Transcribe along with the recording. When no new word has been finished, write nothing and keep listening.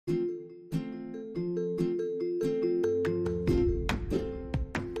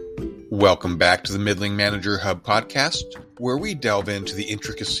Welcome back to the Middling Manager Hub podcast, where we delve into the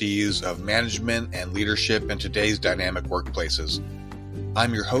intricacies of management and leadership in today's dynamic workplaces.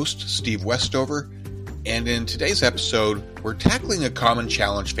 I'm your host, Steve Westover, and in today's episode, we're tackling a common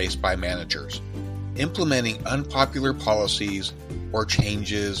challenge faced by managers: implementing unpopular policies or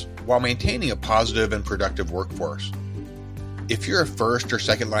changes while maintaining a positive and productive workforce. If you're a first or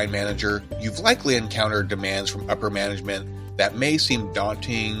second line manager, you've likely encountered demands from upper management that may seem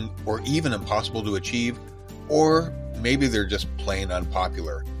daunting or even impossible to achieve, or maybe they're just plain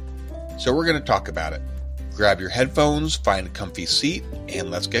unpopular. So we're going to talk about it. Grab your headphones, find a comfy seat,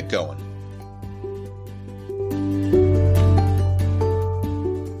 and let's get going.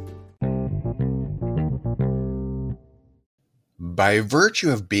 By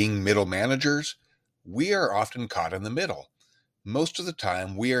virtue of being middle managers, we are often caught in the middle. Most of the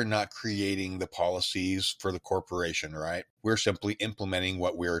time, we are not creating the policies for the corporation, right? We're simply implementing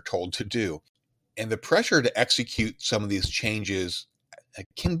what we're told to do. And the pressure to execute some of these changes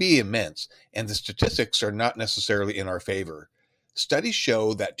can be immense, and the statistics are not necessarily in our favor. Studies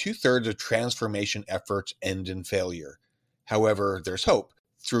show that 2/3 of transformation efforts end in failure. However, there's hope.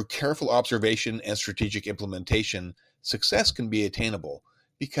 Through careful observation and strategic implementation, success can be attainable.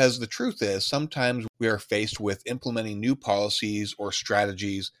 Because the truth is, sometimes we are faced with implementing new policies or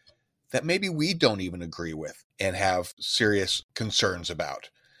strategies that maybe we don't even agree with and have serious concerns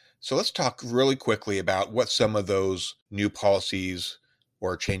about. So let's talk really quickly about what some of those new policies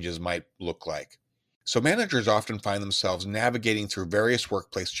or changes might look like. So managers often find themselves navigating through various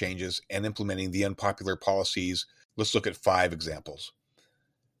workplace changes and implementing the unpopular policies. Let's look at 5 examples.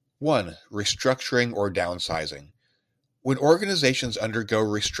 1. Restructuring or downsizing. When organizations undergo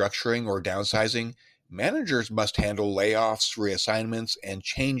restructuring or downsizing, managers must handle layoffs, reassignments, and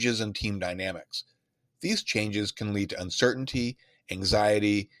changes in team dynamics. These changes can lead to uncertainty,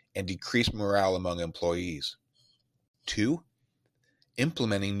 anxiety, and decreased morale among employees. 2.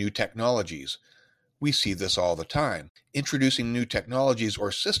 Implementing new technologies. We see this all the time. Introducing new technologies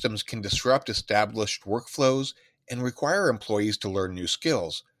or systems can disrupt established workflows and require employees to learn new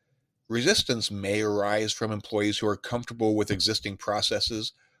skills. Resistance may arise from employees who are comfortable with existing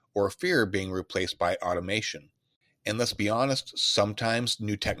processes or fear being replaced by automation. And let's be honest, sometimes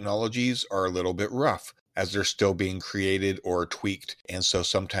new technologies are a little bit rough as they're still being created or tweaked, and so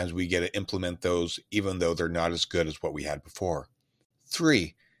sometimes we get to implement those even though they're not as good as what we had before.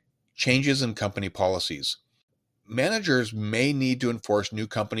 3. Changes in company policies. Managers may need to enforce new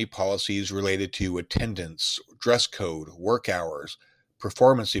company policies related to attendance, dress code, work hours,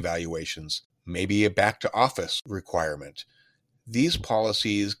 performance evaluations, maybe a back-to-office requirement. These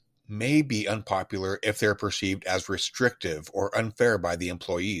policies may be unpopular if they're perceived as restrictive or unfair by the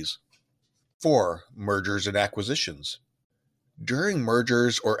employees. 4. Mergers and acquisitions. During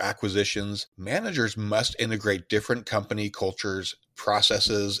mergers or acquisitions, managers must integrate different company cultures,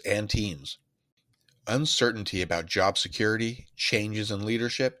 processes, and teams. Uncertainty about job security, changes in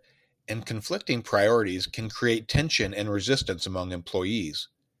leadership, and conflicting priorities can create tension and resistance among employees.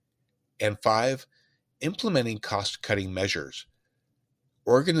 And 5, implementing cost-cutting measures.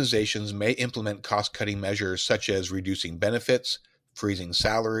 Organizations may implement cost-cutting measures such as reducing benefits, freezing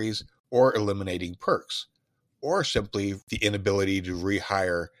salaries, or eliminating perks, or simply the inability to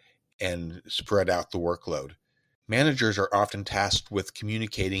rehire and spread out the workload. Managers are often tasked with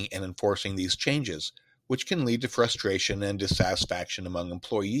communicating and enforcing these changes, which can lead to frustration and dissatisfaction among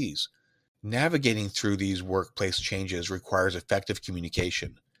employees. Navigating through these workplace changes requires effective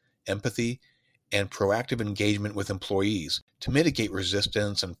communication, empathy, and proactive engagement with employees to mitigate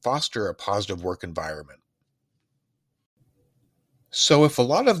resistance and foster a positive work environment. So if a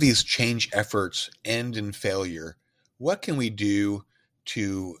lot of these change efforts end in failure, what can we do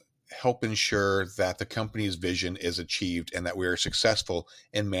to help ensure that the company's vision is achieved and that we are successful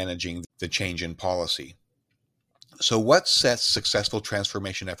in managing the change in policy? So what sets successful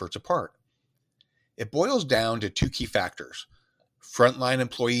transformation efforts apart? It boils down to 2 key factors: frontline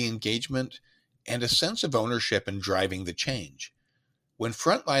employee engagement and a sense of ownership in driving the change. When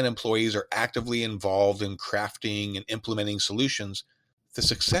frontline employees are actively involved in crafting and implementing solutions, the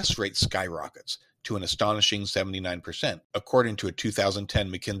success rate skyrockets to an astonishing 79%, according to a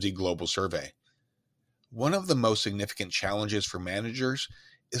 2010 McKinsey Global Survey. One of the most significant challenges for managers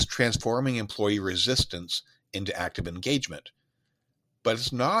is transforming employee resistance into active engagement. But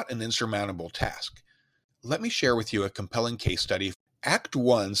it's not an insurmountable task. Let me share with you a compelling case study. Act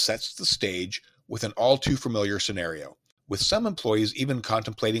 1 sets the stage with an all too familiar scenario, with some employees even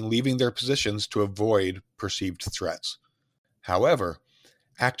contemplating leaving their positions to avoid perceived threats. However,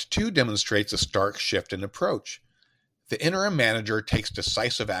 Act 2 demonstrates a stark shift in approach. The interim manager takes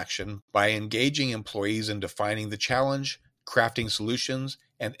decisive action by engaging employees in defining the challenge, crafting solutions,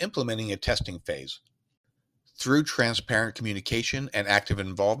 and implementing a testing phase. Through transparent communication and active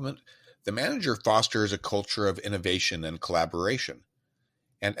involvement, the manager fosters a culture of innovation and collaboration.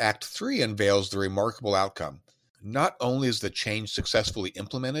 And Act 3 unveils the remarkable outcome. Not only is the change successfully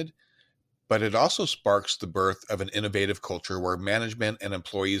implemented, but it also sparks the birth of an innovative culture where management and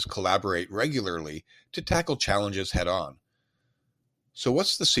employees collaborate regularly to tackle challenges head on. So,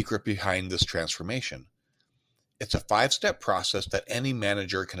 what's the secret behind this transformation? It's a 5-step process that any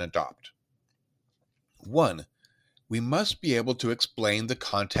manager can adopt. 1. We must be able to explain the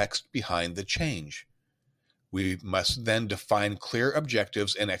context behind the change. We must then define clear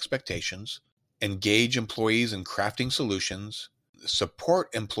objectives and expectations, engage employees in crafting solutions,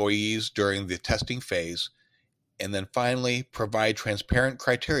 support employees during the testing phase, and then finally provide transparent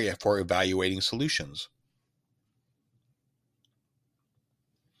criteria for evaluating solutions.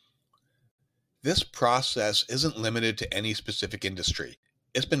 This process isn't limited to any specific industry.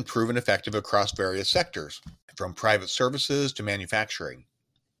 It's been proven effective across various sectors, from private services to manufacturing.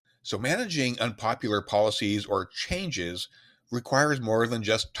 So managing unpopular policies or changes requires more than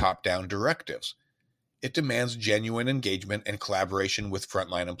just top-down directives. It demands genuine engagement and collaboration with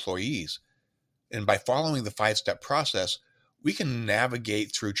frontline employees. And by following the 5-step process, we can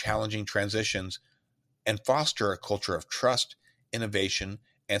navigate through challenging transitions and foster a culture of trust, innovation,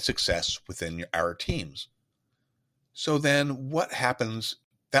 and success within our teams. So then what happens?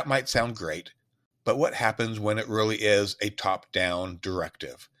 That might sound great, but what happens when it really is a top-down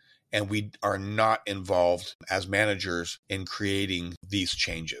directive and we are not involved as managers in creating these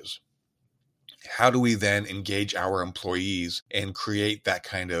changes? How do we then engage our employees and create that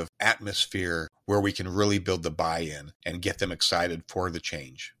kind of atmosphere where we can really build the buy-in and get them excited for the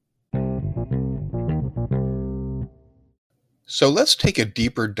change? So let's take a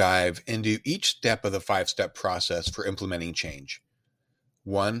deeper dive into each step of the 5-step process for implementing change.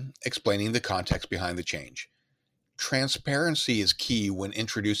 1. Explaining the context behind the change. Transparency is key when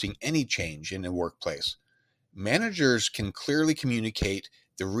introducing any change in a workplace. Managers can clearly communicate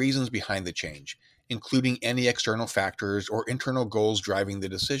the reasons behind the change, including any external factors or internal goals driving the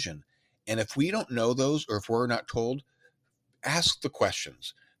decision. And if we don't know those, or if we're not told, ask the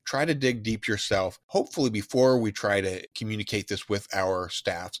questions. Try to dig deep yourself, hopefully before we try to communicate this with our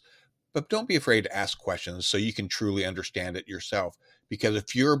staffs. But don't be afraid to ask questions so you can truly understand it yourself. Because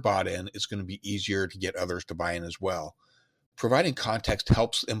if you're bought in, it's going to be easier to get others to buy in as well. Providing context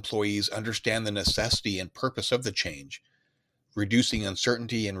helps employees understand the necessity and purpose of the change, reducing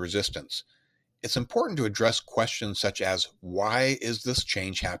uncertainty and resistance. It's important to address questions such as, why is this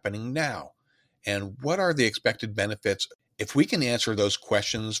change happening now? And what are the expected benefits? If we can answer those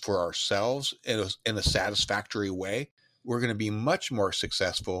questions for ourselves in a satisfactory way, we're going to be much more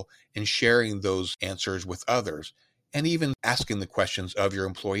successful in sharing those answers with others and even asking the questions of your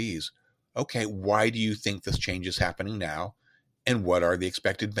employees. Okay, why do you think this change is happening now? And what are the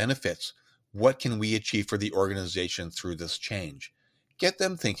expected benefits? What can we achieve for the organization through this change? Get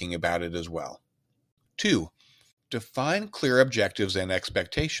them thinking about it as well. 2. Define clear objectives and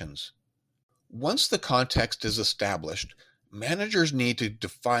expectations. Once the context is established, managers need to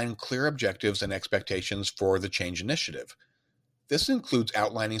define clear objectives and expectations for the change initiative. This includes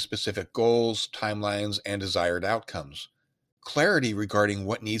outlining specific goals, timelines, and desired outcomes. Clarity regarding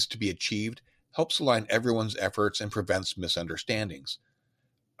what needs to be achieved helps align everyone's efforts and prevents misunderstandings.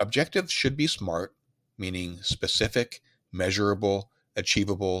 Objectives should be SMART, meaning specific, measurable,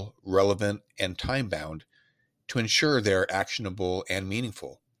 achievable, relevant, and time-bound, to ensure they're actionable and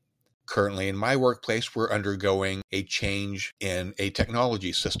meaningful. Currently in my workplace, we're undergoing a change in a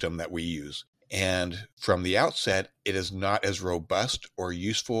technology system that we use. And from the outset, it is not as robust or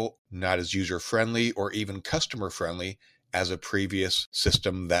useful, not as user-friendly or even customer-friendly as a previous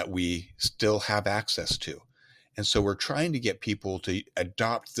system that we still have access to. And so we're trying to get people to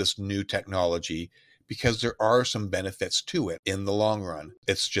adopt this new technology because there are some benefits to it in the long run.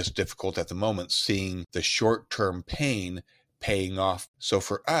 It's just difficult at the moment seeing the short-term pain paying off. So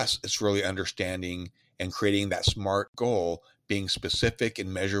for us, it's really understanding and creating that SMART goal, being specific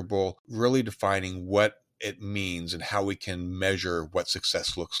and measurable, really defining what it means and how we can measure what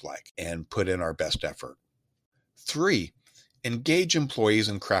success looks like and put in our best effort. 3. Engage employees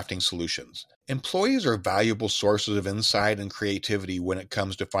in crafting solutions. Employees are valuable sources of insight and creativity when it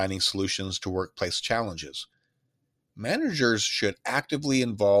comes to finding solutions to workplace challenges. Managers should actively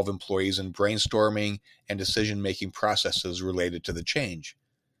involve employees in brainstorming and decision-making processes related to the change.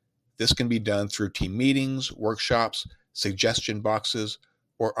 This can be done through team meetings, workshops, suggestion boxes,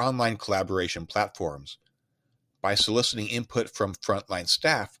 or online collaboration platforms. By soliciting input from frontline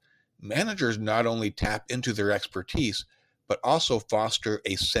staff, managers not only tap into their expertise, but also foster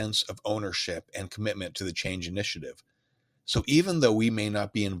a sense of ownership and commitment to the change initiative. So even though we may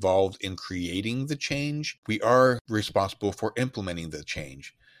not be involved in creating the change, we are responsible for implementing the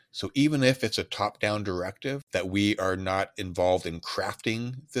change. So even if it's a top-down directive that we are not involved in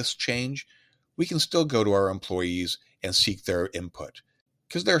crafting this change, we can still go to our employees and seek their input.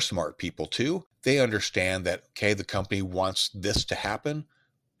 Because they're smart people too. They understand that, okay, the company wants this to happen.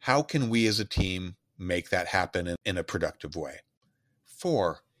 How can we as a team make that happen in a productive way?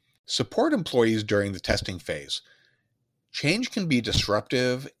 4, support employees during the testing phase. Change can be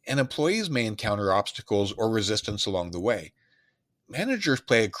disruptive, and employees may encounter obstacles or resistance along the way. Managers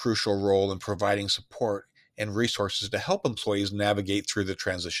play a crucial role in providing support and resources to help employees navigate through the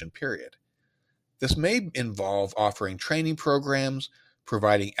transition period. This may involve offering training programs,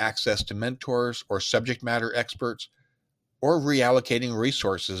 providing access to mentors or subject matter experts, or reallocating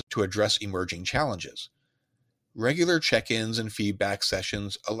resources to address emerging challenges. Regular check-ins and feedback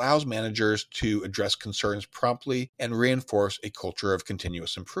sessions allows managers to address concerns promptly and reinforce a culture of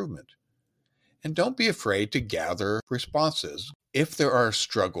continuous improvement. And don't be afraid to gather responses. If there are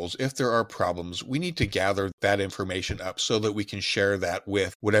struggles, if there are problems, we need to gather that information up so that we can share that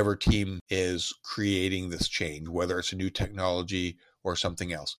with whatever team is creating this change, whether it's a new technology or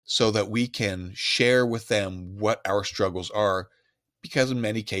something else, so that we can share with them what our struggles are, because in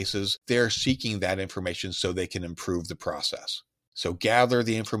many cases, they're seeking that information so they can improve the process. So gather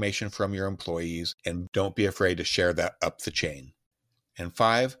the information from your employees and don't be afraid to share that up the chain. And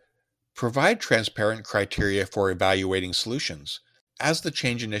 5, provide transparent criteria for evaluating solutions. As the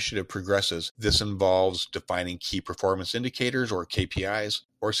change initiative progresses, this involves defining key performance indicators or KPIs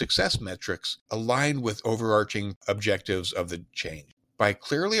or success metrics aligned with overarching objectives of the change. By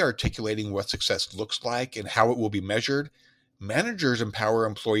clearly articulating what success looks like and how it will be measured, managers empower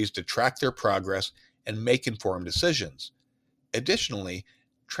employees to track their progress and make informed decisions. Additionally,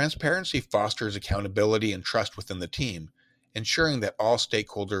 transparency fosters accountability and trust within the team, ensuring that all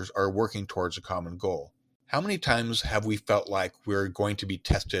stakeholders are working towards a common goal. How many times have we felt like we're going to be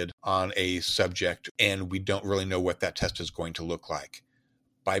tested on a subject and we don't really know what that test is going to look like?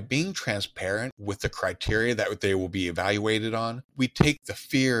 By being transparent with the criteria that they will be evaluated on, we take the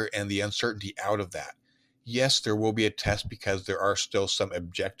fear and the uncertainty out of that. Yes, there will be a test because there are still some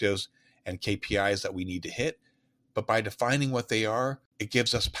objectives and KPIs that we need to hit, but by defining what they are, it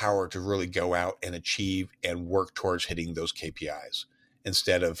gives us power to really go out and achieve and work towards hitting those KPIs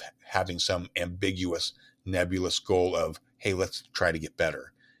instead of having some ambiguous, nebulous goal of, hey, let's try to get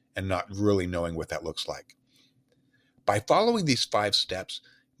better, and not really knowing what that looks like. By following these 5 steps,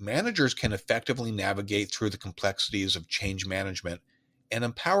 managers can effectively navigate through the complexities of change management and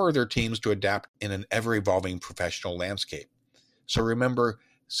empower their teams to adapt in an ever-evolving professional landscape. So remember,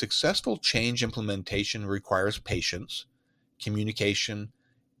 successful change implementation requires patience, communication,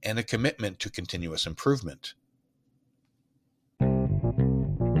 and a commitment to continuous improvement.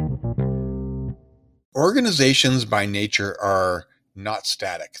 Organizations by nature are not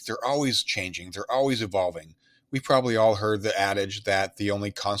static. They're always changing. They're always evolving. We've probably all heard the adage that the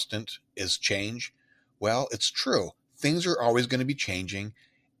only constant is change. Well, it's true. Things are always going to be changing.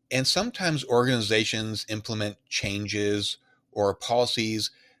 And sometimes organizations implement changes or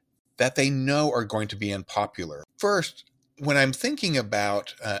policies that they know are going to be unpopular. First, when I'm thinking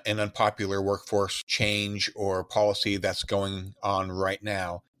about an unpopular workforce change or policy that's going on right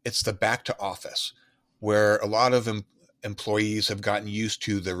now, it's the back to office, where a lot of employees have gotten used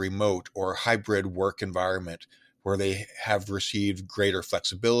to the remote or hybrid work environment, where they have received greater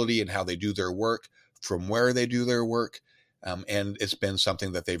flexibility in how they do their work, from where they do their work, and it's been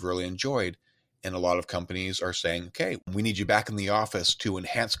something that they've really enjoyed. And a lot of companies are saying, okay, we need you back in the office to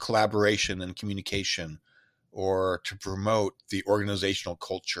enhance collaboration and communication or to promote the organizational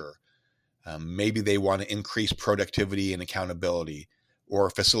culture. Maybe they want to increase productivity and accountability or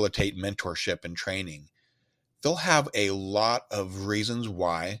facilitate mentorship and training. They'll have a lot of reasons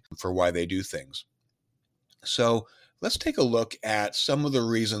for why they do things. So let's take a look at some of the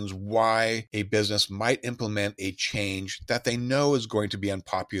reasons why a business might implement a change that they know is going to be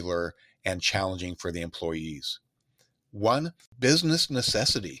unpopular and challenging for the employees. 1, business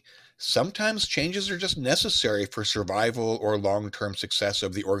necessity. Sometimes changes are just necessary for survival or long-term success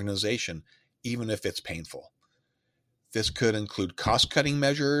of the organization, even if it's painful. This could include cost-cutting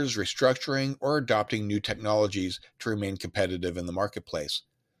measures, restructuring, or adopting new technologies to remain competitive in the marketplace.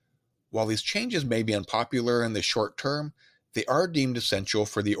 While these changes may be unpopular in the short term, they are deemed essential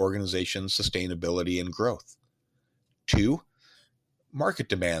for the organization's sustainability and growth. 2, market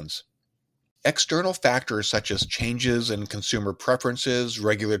demands. External factors such as changes in consumer preferences,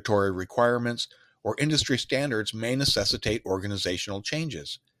 regulatory requirements, or industry standards may necessitate organizational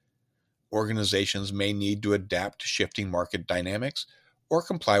changes. Organizations may need to adapt to shifting market dynamics or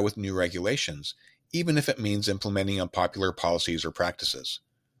comply with new regulations, even if it means implementing unpopular policies or practices.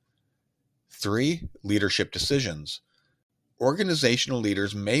 3. Leadership decisions. Organizational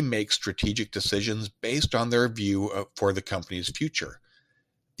leaders may make strategic decisions based on their view for the company's future.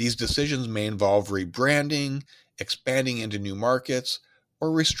 These decisions may involve rebranding, expanding into new markets, or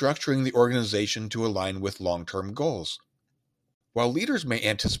restructuring the organization to align with long-term goals. While leaders may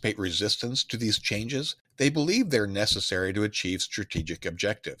anticipate resistance to these changes, they believe they're necessary to achieve strategic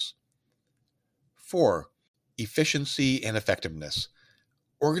objectives. 4. Efficiency and effectiveness.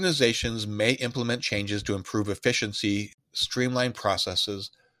 Organizations may implement changes to improve efficiency, streamline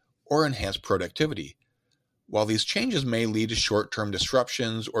processes, or enhance productivity. While these changes may lead to short-term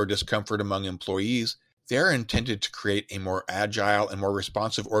disruptions or discomfort among employees, they are intended to create a more agile and more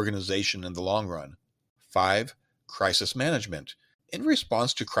responsive organization in the long run. 5. Crisis management. In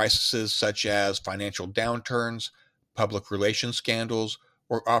response to crises such as financial downturns, public relations scandals,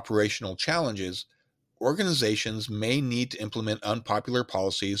 or operational challenges, organizations may need to implement unpopular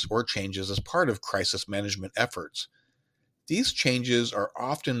policies or changes as part of crisis management efforts. These changes are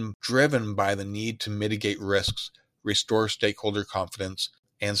often driven by the need to mitigate risks, restore stakeholder confidence,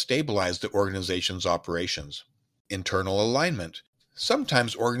 and stabilize the organization's operations. Internal alignment.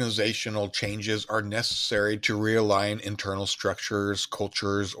 Sometimes organizational changes are necessary to realign internal structures,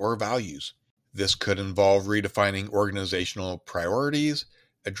 cultures, or values. This could involve redefining organizational priorities,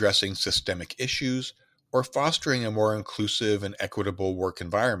 addressing systemic issues, or fostering a more inclusive and equitable work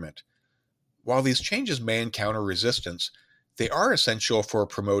environment. While these changes may encounter resistance, they are essential for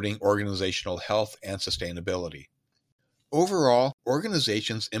promoting organizational health and sustainability. Overall,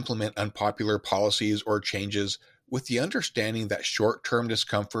 organizations implement unpopular policies or changes with the understanding that short-term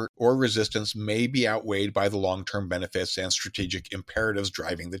discomfort or resistance may be outweighed by the long-term benefits and strategic imperatives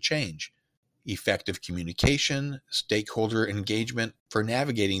driving the change. Effective communication, stakeholder engagement for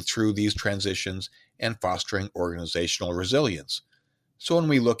navigating through these transitions and fostering organizational resilience. So when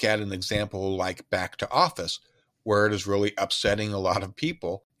we look at an example like back to office, where it is really upsetting a lot of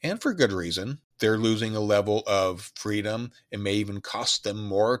people, and for good reason, they're losing a level of freedom. It may even cost them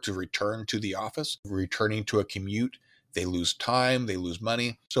more to return to the office. Returning to a commute, they lose time, they lose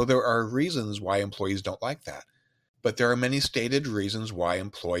money. So there are reasons why employees don't like that. But there are many stated reasons why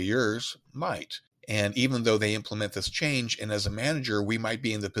employers might. And even though they implement this change, and as a manager, we might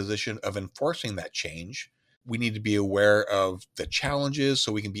be in the position of enforcing that change, we need to be aware of the challenges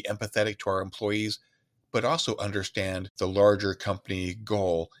so we can be empathetic to our employees, but also understand the larger company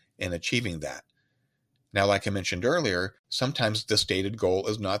goal in achieving that. Now, like I mentioned earlier, sometimes the stated goal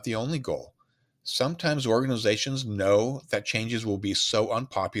is not the only goal. Sometimes organizations know that changes will be so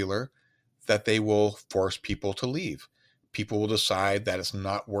unpopular that they will force people to leave. People will decide that it's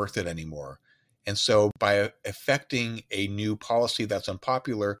not worth it anymore. And so by effecting a new policy that's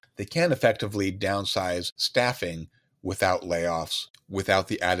unpopular, they can effectively downsize staffing without layoffs, without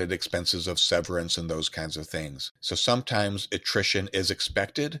the added expenses of severance and those kinds of things. So sometimes attrition is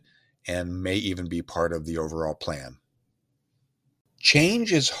expected and may even be part of the overall plan.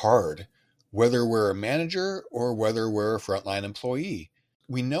 Change is hard, whether we're a manager or whether we're a frontline employee.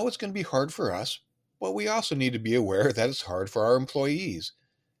 We know it's going to be hard for us, but we also need to be aware that it's hard for our employees.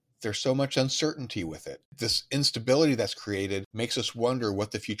 There's so much uncertainty with it. This instability that's created makes us wonder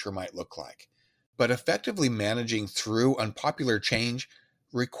what the future might look like. But effectively managing through unpopular change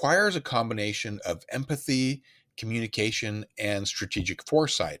requires a combination of empathy, communication, and strategic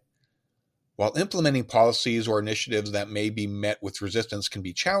foresight. While implementing policies or initiatives that may be met with resistance can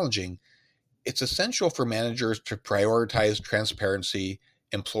be challenging, it's essential for managers to prioritize transparency,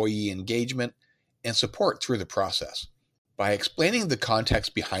 employee engagement, and support through the process. By explaining the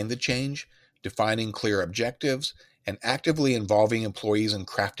context behind the change, defining clear objectives, and actively involving employees in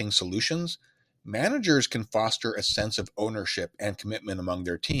crafting solutions, managers can foster a sense of ownership and commitment among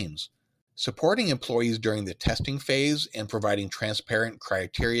their teams. Supporting employees during the testing phase and providing transparent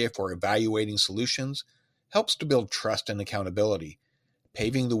criteria for evaluating solutions helps to build trust and accountability,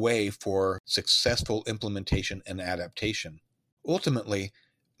 paving the way for successful implementation and adaptation. Ultimately,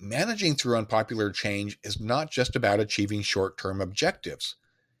 managing through unpopular change is not just about achieving short-term objectives.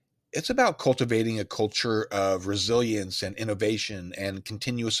 It's about cultivating a culture of resilience and innovation and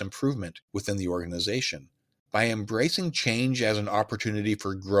continuous improvement within the organization. By embracing change as an opportunity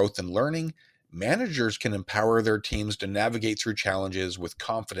for growth and learning, managers can empower their teams to navigate through challenges with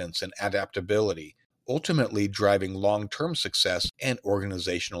confidence and adaptability, ultimately driving long-term success and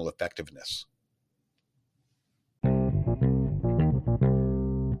organizational effectiveness.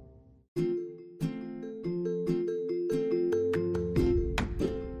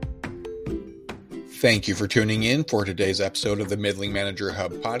 Thank you for tuning in for today's episode of the Middling Manager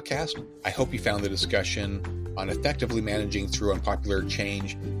Hub podcast. I hope you found the discussion on effectively managing through unpopular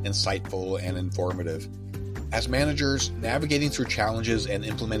change insightful and informative. As managers, navigating through challenges and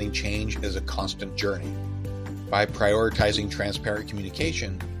implementing change is a constant journey. By prioritizing transparent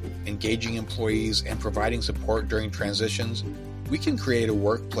communication, engaging employees, and providing support during transitions, we can create a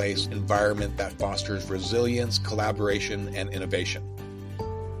workplace environment that fosters resilience, collaboration, and innovation.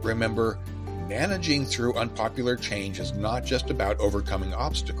 Remember, managing through unpopular change is not just about overcoming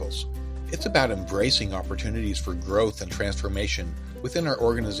obstacles. It's about embracing opportunities for growth and transformation within our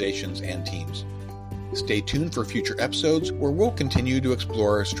organizations and teams. Stay tuned for future episodes where we'll continue to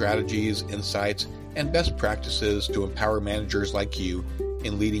explore strategies, insights, and best practices to empower managers like you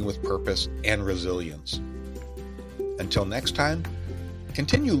in leading with purpose and resilience. Until next time,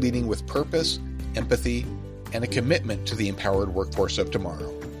 continue leading with purpose, empathy, and a commitment to the empowered workforce of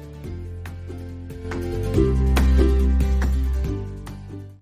tomorrow.